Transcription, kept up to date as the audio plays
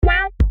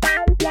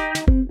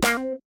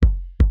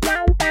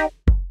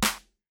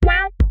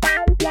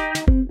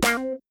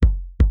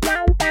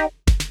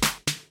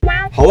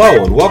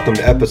Hello and welcome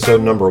to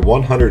episode number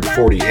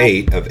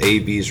 148 of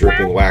AV's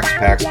Ripping Wax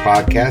Packs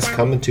podcast,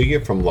 coming to you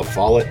from La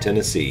Follette,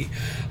 Tennessee.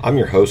 I'm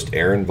your host,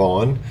 Aaron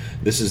Vaughn.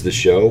 This is the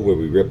show where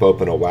we rip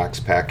open a wax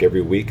pack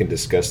every week and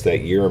discuss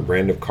that year and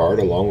brand of card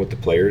along with the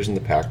players in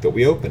the pack that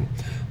we open.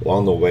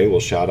 Along the way, we'll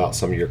shout out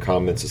some of your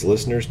comments as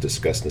listeners,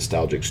 discuss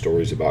nostalgic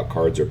stories about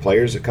cards or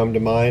players that come to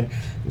mind,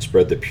 and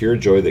spread the pure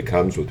joy that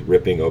comes with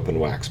ripping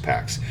open wax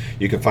packs.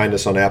 You can find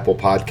us on Apple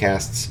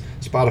Podcasts,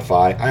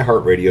 Spotify,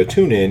 iHeartRadio,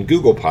 TuneIn,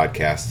 Google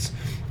Podcasts,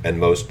 and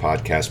most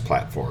podcast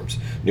platforms.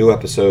 New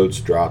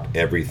episodes drop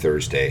every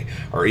Thursday.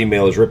 Our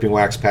email is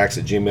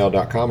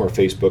rippingwaxpacks@gmail.com. Our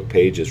Facebook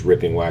page is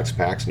Ripping Wax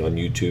Packs, and on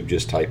YouTube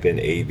just type in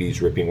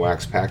AV's Ripping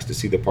Wax Packs to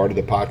see the part of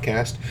the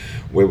podcast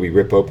where we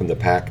rip open the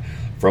pack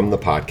from the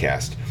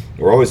podcast.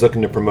 We're always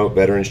looking to promote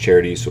veterans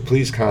charities, so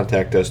please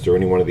contact us through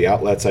any one of the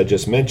outlets I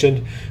just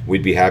mentioned.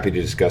 We'd be happy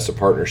to discuss a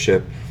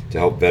partnership to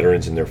help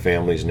veterans and their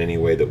families in any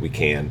way that we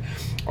can.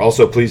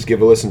 Also, please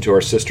give a listen to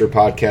our sister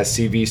podcast,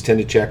 CVs Tend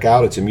to Check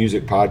Out. It's a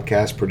music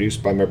podcast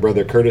produced by my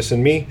brother Curtis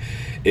and me.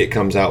 It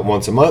comes out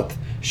once a month,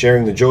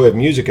 sharing the joy of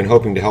music and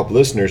hoping to help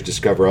listeners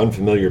discover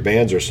unfamiliar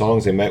bands or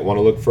songs they might want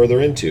to look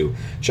further into.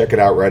 Check it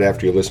out right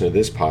after you listen to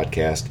this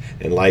podcast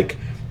and like,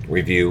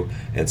 review,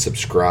 and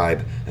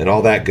subscribe, and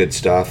all that good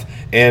stuff.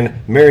 And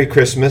Merry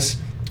Christmas.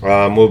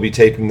 We'll be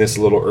taping this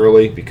a little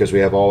early because we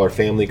have all our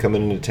family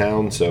coming into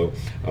town, so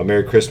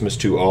Merry Christmas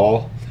to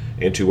all,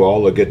 and to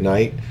all a good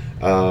night.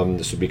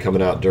 This will be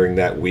coming out during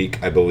that week,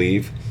 I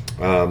believe.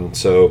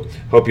 So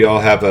hope you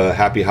all have a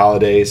happy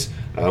holidays.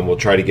 We'll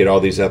try to get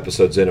all these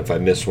episodes in. If I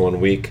miss one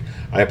week,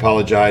 I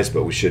apologize,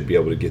 but we should be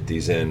able to get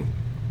these in.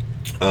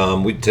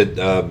 Hope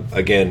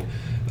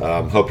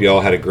you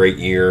all had a great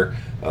year.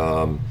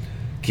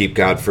 Keep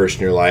God first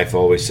in your life. I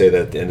always say that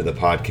at the end of the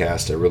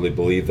podcast. I really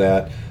believe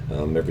that.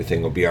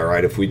 Everything will be all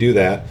right if we do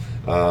that.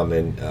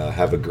 And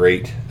have a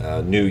great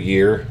new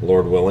year,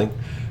 Lord willing.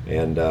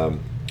 And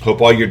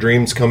hope all your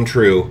dreams come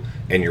true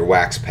and your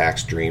Wax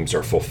Packs dreams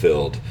are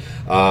fulfilled.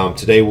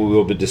 Today we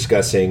will be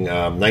discussing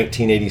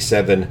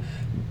 1987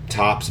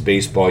 Topps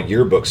Baseball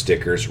Yearbook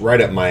stickers, right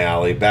up my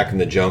alley, back in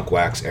the junk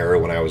wax era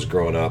when I was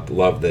growing up.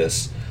 Love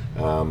this.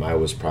 I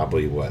was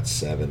probably,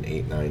 7,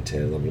 8, 9,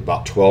 10, 11,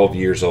 about 12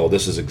 years old.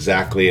 This is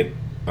exactly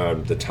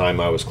the time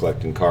I was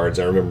collecting cards.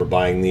 I remember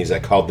buying these. I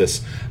called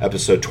this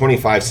episode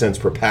 25 cents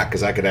per pack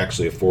because I could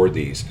actually afford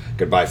these. I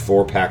could buy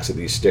 4 packs of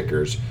these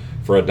stickers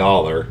for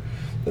 $1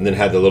 and then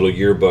had the little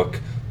yearbook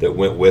that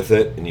went with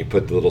it, and you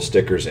put the little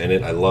stickers in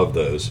it. I love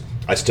those.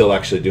 I still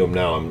actually do them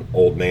now. I'm an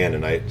old man,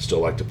 and I still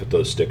like to put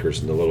those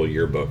stickers in the little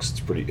yearbooks.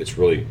 It's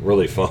really,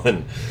 really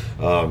fun.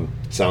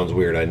 Sounds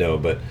weird, I know,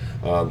 but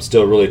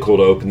still really cool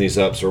to open these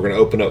up. So we're going to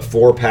open up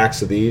 4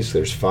 packs of these.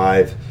 There's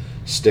 5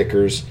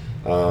 stickers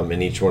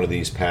in each one of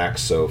these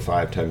packs. So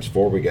 5 times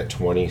 4, we got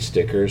 20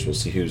 stickers. We'll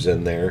see who's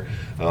in there.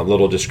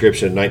 Little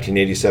description of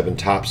 1987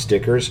 Topps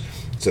stickers.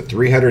 It's a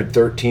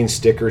 313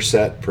 sticker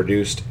set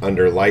produced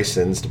under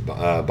licensed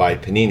by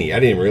Panini. I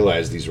didn't even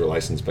realize these were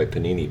licensed by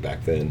Panini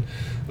back then.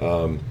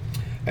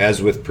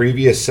 As with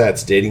previous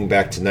sets dating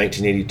back to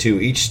 1982,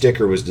 each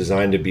sticker was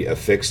designed to be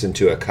affixed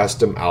into a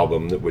custom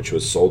album which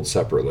was sold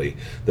separately.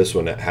 This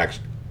one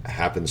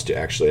happens to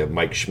actually have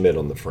Mike Schmidt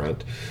on the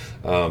front.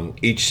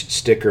 Each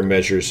sticker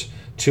measures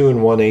 2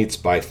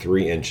 1/8 by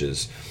 3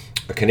 inches.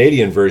 A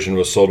Canadian version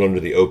was sold under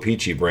the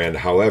O-Pee-Chee brand.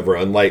 However,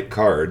 unlike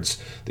cards,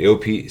 the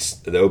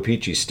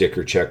O-Pee-Chee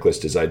sticker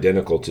checklist is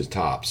identical to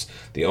Topps.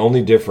 The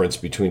only difference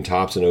between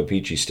Topps and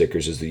O-Pee-Chee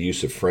stickers is the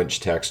use of French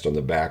text on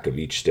the back of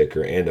each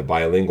sticker and a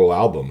bilingual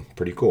album.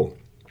 Pretty cool.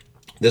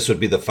 This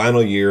would be the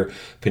final year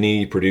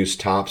Panini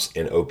produced Topps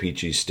and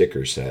O-Pee-Chee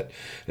sticker set,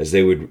 as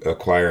they would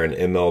acquire an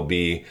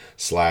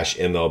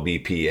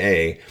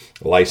MLB/MLBPA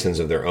license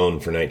of their own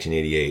for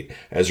 1988.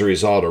 As a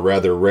result, a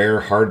rather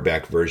rare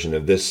hardback version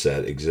of this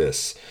set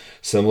exists.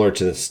 Similar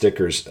to the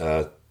stickers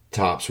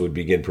Topps would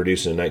begin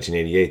producing in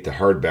 1988, the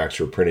hardbacks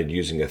were printed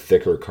using a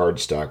thicker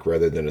cardstock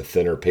rather than a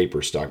thinner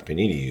paper stock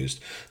Panini used.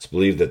 It's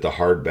believed that the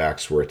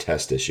hardbacks were a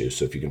test issue,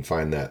 so if you can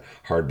find that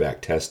hardback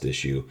test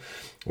issue,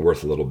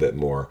 worth a little bit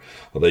more.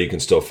 Although you can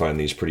still find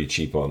these pretty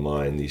cheap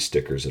online, these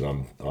stickers that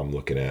I'm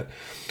looking at.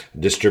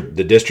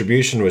 The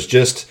distribution was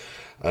just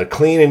a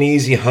clean and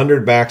easy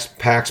 100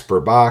 packs per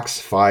box,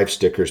 5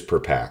 stickers per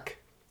pack.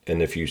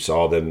 And if you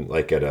saw them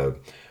like at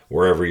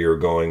wherever you were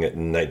going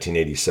in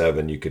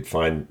 1987, you could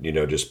find,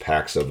 just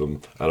packs of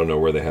them. I don't know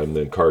where they had them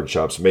in card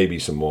shops, maybe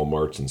some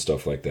Walmarts and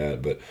stuff like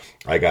that. But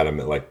I got them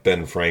at like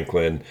Ben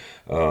Franklin.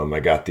 I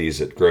got these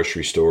at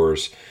grocery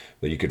stores.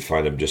 But you could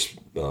find them just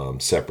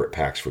separate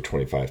packs for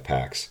 25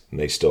 packs. And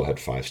they still had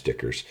 5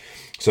 stickers.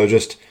 So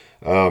just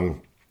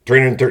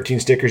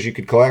 313 stickers you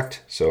could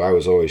collect. So I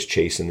was always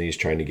chasing these,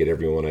 trying to get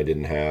every one I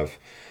didn't have.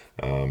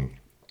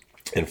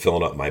 and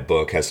filling up my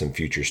book. Has some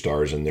future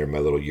stars in there, my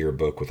little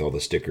yearbook with all the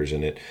stickers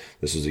in it.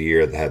 This was a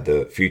year that had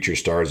the future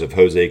stars of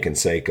Jose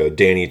Canseco,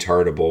 Danny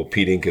Tartable,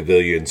 Pete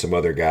Incaviglia, and some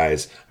other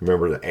guys. I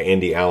remember that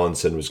Andy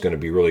Allenson was going to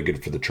be really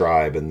good for the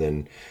Tribe, and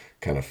then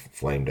kind of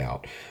flamed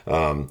out.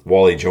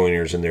 Wally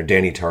Joyner's in there,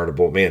 Danny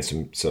Tartable, man,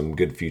 some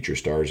good future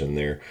stars in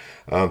there.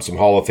 Some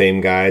Hall of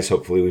Fame guys,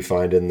 hopefully we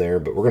find in there.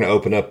 But we're going to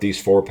open up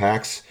these 4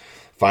 packs,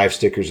 5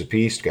 stickers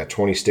apiece. Got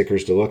 20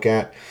 stickers to look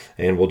at,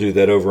 and we'll do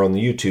that over on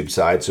the YouTube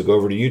side. So go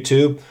over to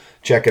YouTube,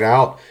 check it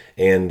out,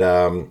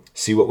 and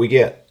see what we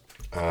get.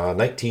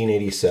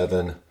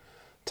 1987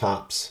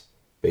 Topps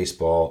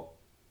baseball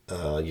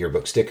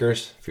yearbook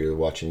stickers. If you're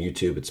watching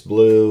YouTube, it's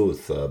blue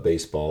with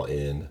baseball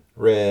in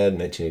red.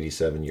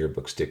 1987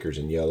 yearbook stickers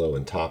in yellow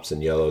and Topps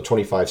in yellow.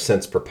 25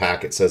 cents per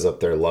pack, it says up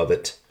there. Love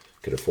it.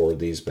 Could afford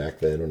these back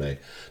then when I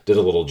did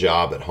a little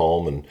job at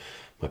home, and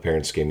my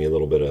parents gave me a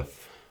little bit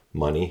of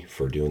money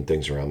for doing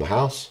things around the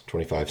house.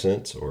 25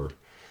 cents, or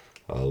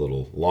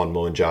little lawn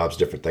mowing jobs,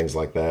 different things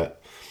like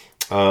that.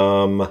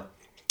 All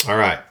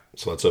right.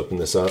 So let's open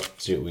this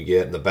up, see what we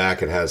get. In the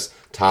back, it has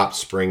Topps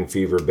Spring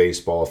Fever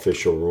Baseball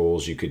official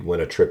rules. You could win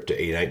a trip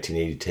to a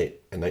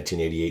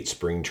 1988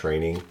 spring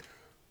training.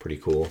 Pretty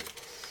cool.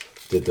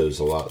 Did those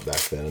a lot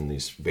back then in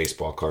these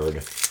baseball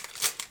card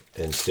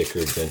and sticker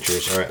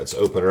adventures. All right, let's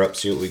open her up,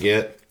 see what we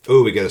get.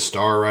 Oh, we got a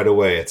star right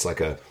away. It's like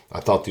I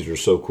thought these were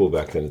so cool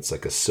back then. It's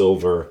like a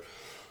silver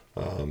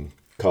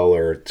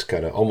color. It's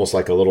kind of almost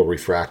like a little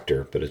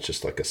refractor, but it's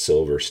just like a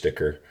silver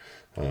sticker.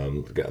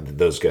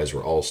 Those guys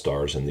were all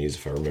stars in these,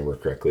 if I remember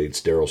correctly. It's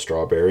Darryl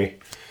Strawberry.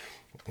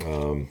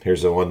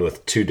 Here's the one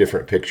with 2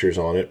 different pictures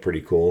on it.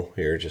 Pretty cool.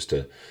 Here, just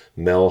a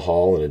Mel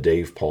Hall and a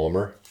Dave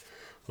Palmer.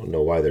 I don't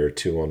know why there are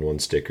 2 on 1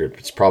 sticker.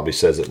 It probably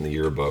says it in the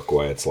yearbook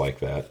why it's like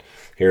that.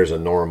 Here's a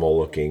normal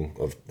looking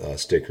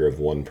sticker of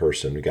one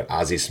person. We got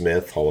Ozzie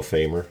Smith, Hall of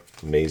Famer.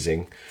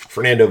 Amazing.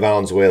 Fernando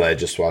Valenzuela, I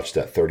just watched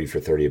that 30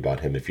 for 30 about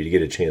him. If you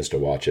get a chance to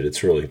watch it,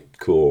 it's really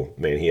cool.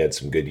 Man, he had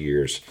some good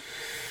years.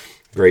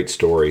 Great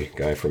story,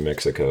 guy from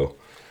Mexico.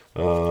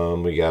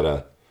 We got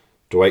a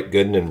Dwight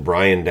Gooden and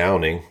Brian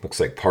Downing.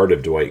 Looks like part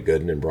of Dwight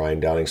Gooden and Brian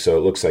Downing. So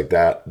it looks like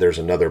that. There's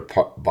another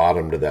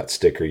bottom to that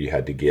sticker you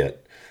had to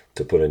get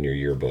to put in your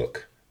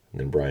yearbook.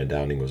 And then Brian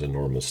Downing was a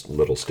normal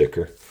little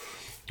sticker.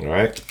 All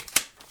right.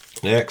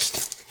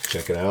 Next,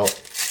 check it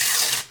out.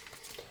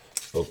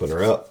 Open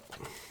her up.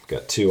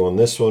 Got 2 on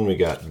this one. We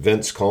got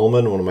Vince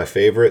Coleman, one of my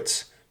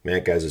favorites. Man,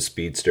 that guy's a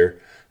speedster.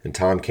 And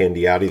Tom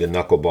Candiotti, the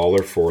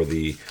knuckleballer for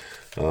the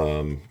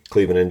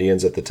Cleveland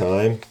Indians at the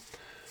time.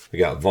 We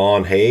got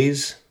Vaughn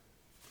Hayes.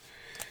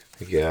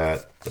 We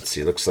got, let's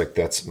see, looks like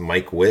that's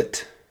Mike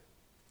Witt.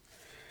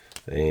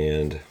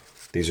 And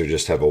these are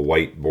just have a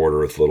white border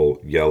with little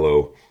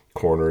yellow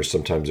corners.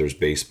 Sometimes there's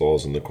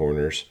baseballs in the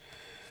corners.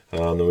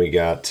 Then we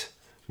got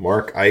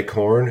Mark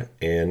Eichhorn,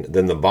 and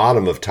then the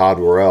bottom of Todd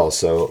Worrell.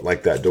 So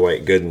like that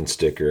Dwight Gooden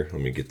sticker.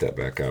 Let me get that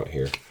back out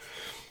here.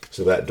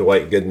 So that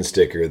Dwight Gooden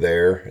sticker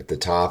there at the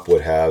top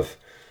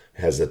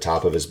has the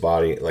top of his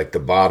body, like the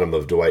bottom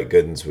of Dwight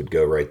Gooden's would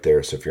go right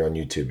there. So if you're on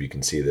YouTube, you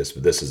can see this,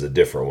 but this is a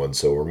different one.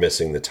 So we're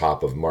missing the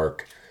top of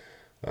Mark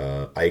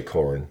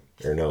Eichhorn,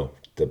 or no,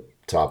 the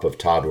top of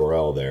Todd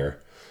Worrell there.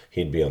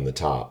 He'd be on the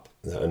top,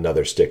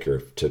 another sticker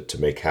to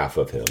make half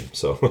of him.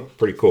 So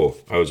pretty cool.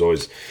 I was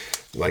always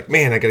like,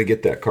 man, I got to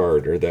get that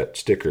card or that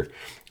sticker.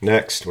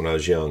 Next, when I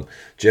was young,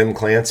 Jim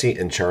Clancy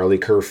and Charlie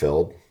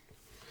Kerfeld.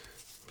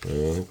 I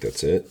think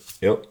that's it.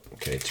 Yep.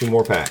 Okay, 2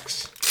 more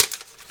packs.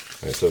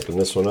 All right, let's open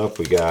this one up.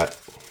 We got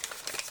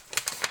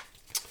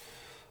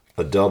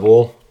a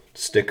double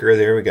sticker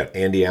there. We got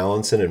Andy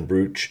Allenson and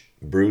Bruce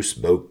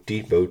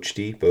Bochy.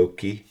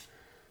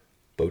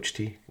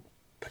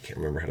 I can't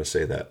remember how to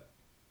say that.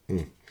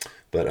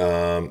 But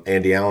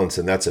Andy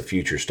Allenson, that's a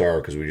future star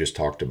because we just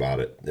talked about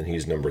it. And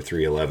he's number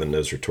 311.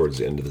 Those are towards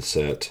the end of the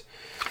set.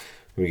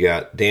 We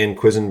got Dan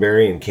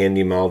Quisenberry and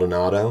Candy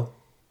Maldonado.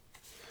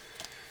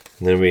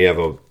 And then we have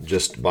a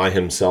just by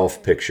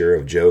himself picture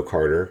of Joe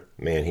Carter.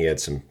 Man, he had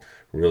some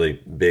really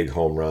big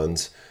home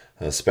runs,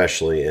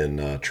 especially in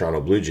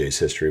Toronto Blue Jays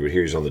history. But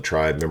here he's on the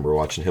Tribe. Remember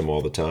watching him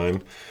all the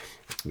time.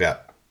 We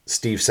got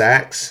Steve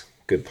Sachs,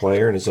 good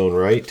player in his own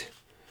right.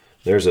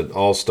 There's an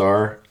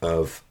all-star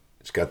of,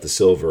 it's got the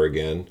silver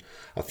again.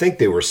 I think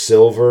they were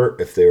silver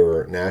if they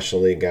were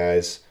National League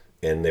guys,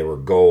 and they were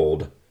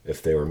gold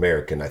if they were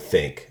American, I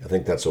think. I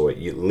think that's what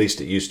at least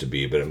it used to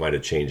be, but it might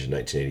have changed in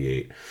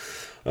 1988.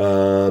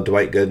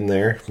 Dwight Gooden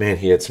there. Man,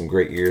 he had some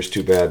great years.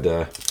 Too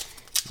bad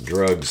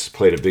drugs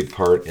played a big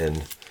part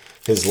in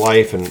his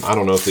life, and I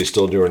don't know if they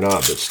still do or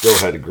not, but still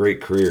had a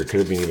great career.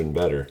 Could have been even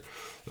better.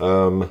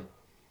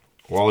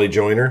 Wally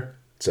Joyner,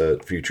 it's a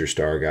future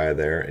star guy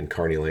there, and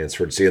Carney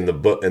Lansford. See, in the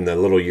book, in the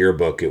little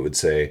yearbook, it would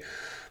say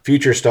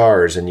future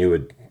stars, and you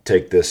would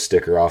take this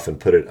sticker off and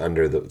put it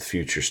under the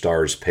future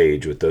stars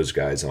page with those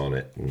guys on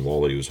it. And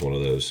Wally was one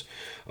of those.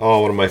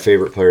 Oh, one of my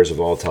favorite players of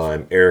all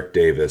time, Eric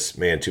Davis.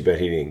 Man, too bad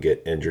he didn't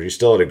get injured. He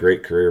still had a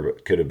great career,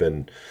 but could have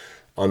been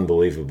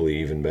unbelievably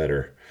even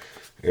better.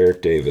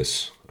 Eric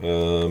Davis.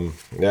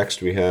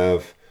 Next, we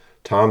have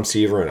Tom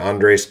Seaver and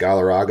Andres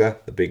Galarraga,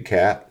 the big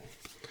cat.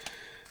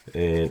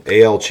 And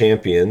AL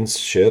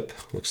Championship,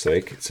 looks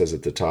like it says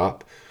at the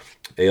top.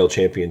 AL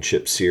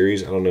Championship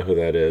Series. I don't know who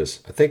that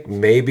is. I think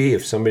maybe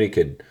if somebody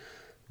could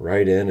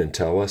write in and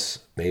tell us,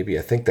 maybe.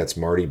 I think that's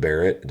Marty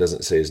Barrett. It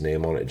doesn't say his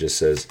name on it. It just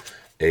says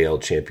AL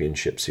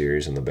Championship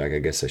Series in the back. I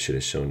guess I should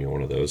have shown you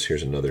one of those.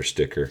 Here's another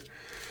sticker.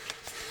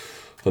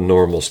 A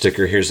normal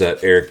sticker. Here's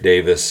that Eric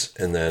Davis.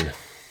 And then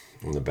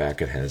on the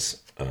back it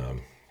has,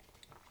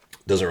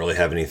 doesn't really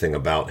have anything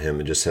about him.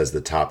 It just has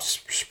the Top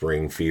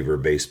Spring Fever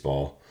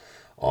baseball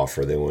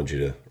offer. They want you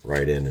to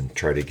write in and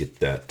try to get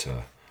that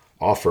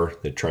offer.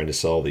 They're trying to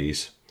sell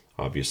these,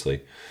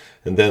 obviously.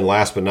 And then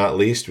last but not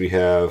least, we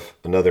have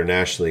another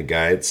National League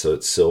guide. So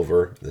it's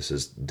silver. This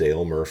is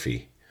Dale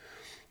Murphy.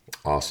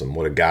 Awesome.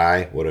 What a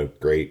guy. What a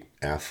great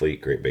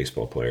athlete, great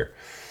baseball player.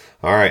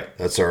 All right,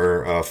 that's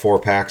our 4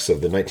 packs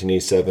of the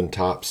 1987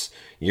 Topps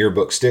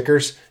Yearbook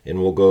stickers, and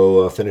we'll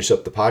go finish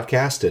up the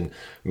podcast. And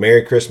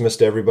Merry Christmas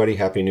to everybody.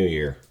 Happy New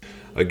Year.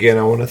 Again,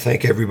 I want to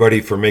thank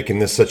everybody for making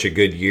this such a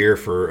good year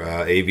for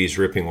AV's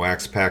Ripping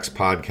Wax Packs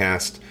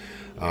podcast.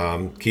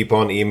 Keep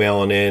on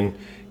emailing in,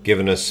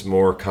 giving us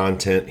more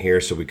content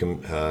here so we can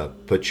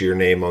put your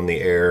name on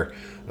the air.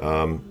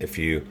 If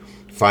you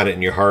find it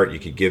in your heart, you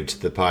could give to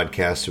the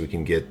podcast so we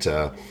can get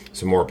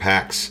some more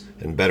packs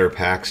and better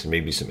packs and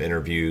maybe some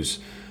interviews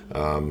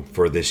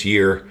for this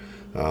year.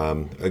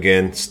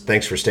 Again,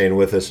 thanks for staying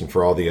with us and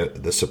for all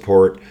the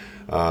support.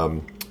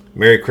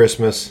 Merry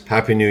Christmas.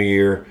 Happy New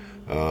Year.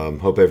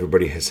 Hope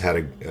everybody has had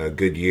a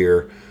good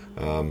year.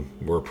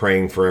 We're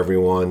praying for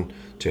everyone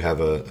to have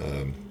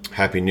a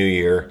Happy New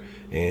Year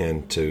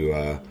and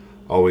to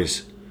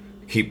always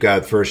keep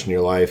God first in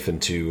your life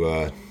and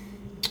to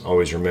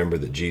always remember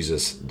that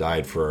Jesus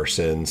died for our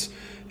sins,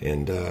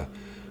 and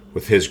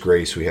with His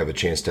grace we have a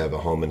chance to have a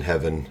home in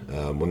heaven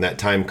when that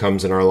time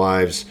comes in our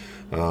lives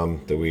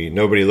that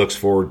nobody looks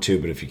forward to.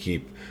 But if you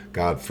keep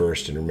God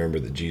first and remember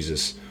that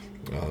Jesus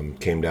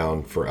came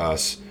down for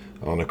us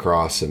on a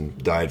cross and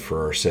died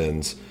for our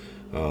sins,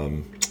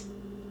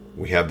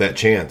 we have that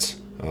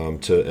chance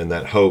and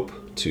that hope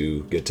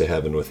to get to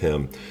heaven with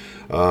Him.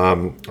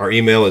 Our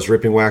email is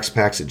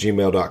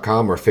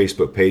rippingwaxpacks@gmail.com. Our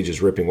Facebook page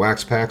is Ripping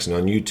Wax Packs, and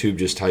on YouTube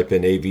just type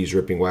in AV's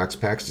Ripping Wax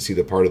Packs to see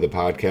the part of the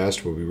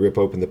podcast where we rip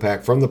open the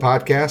pack from the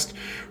podcast.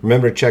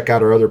 Remember to check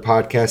out our other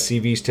podcasts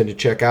CVs tend to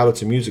check out.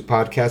 It's a music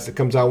podcast that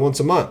comes out once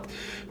a month.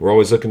 We're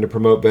always looking to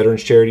promote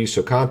veterans charities,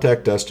 so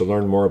contact us to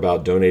learn more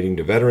about donating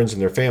to veterans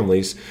and their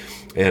families.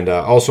 And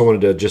also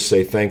wanted to just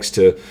say thanks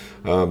to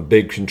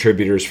big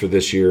contributors for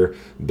this year,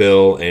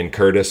 Bill and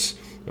Curtis.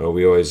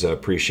 We always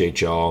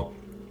appreciate y'all.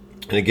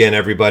 And again,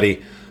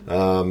 everybody,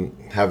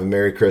 have a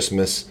Merry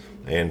Christmas,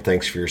 and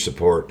thanks for your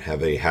support.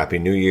 Have a Happy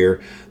New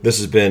Year. This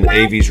has been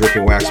AV's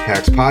Ripping Wax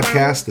Packs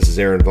podcast. This is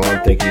Aaron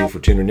Vaughn. Thank you for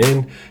tuning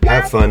in.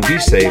 Have fun, be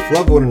safe,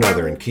 love one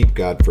another, and keep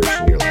God first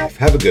in your life.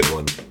 Have a good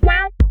one.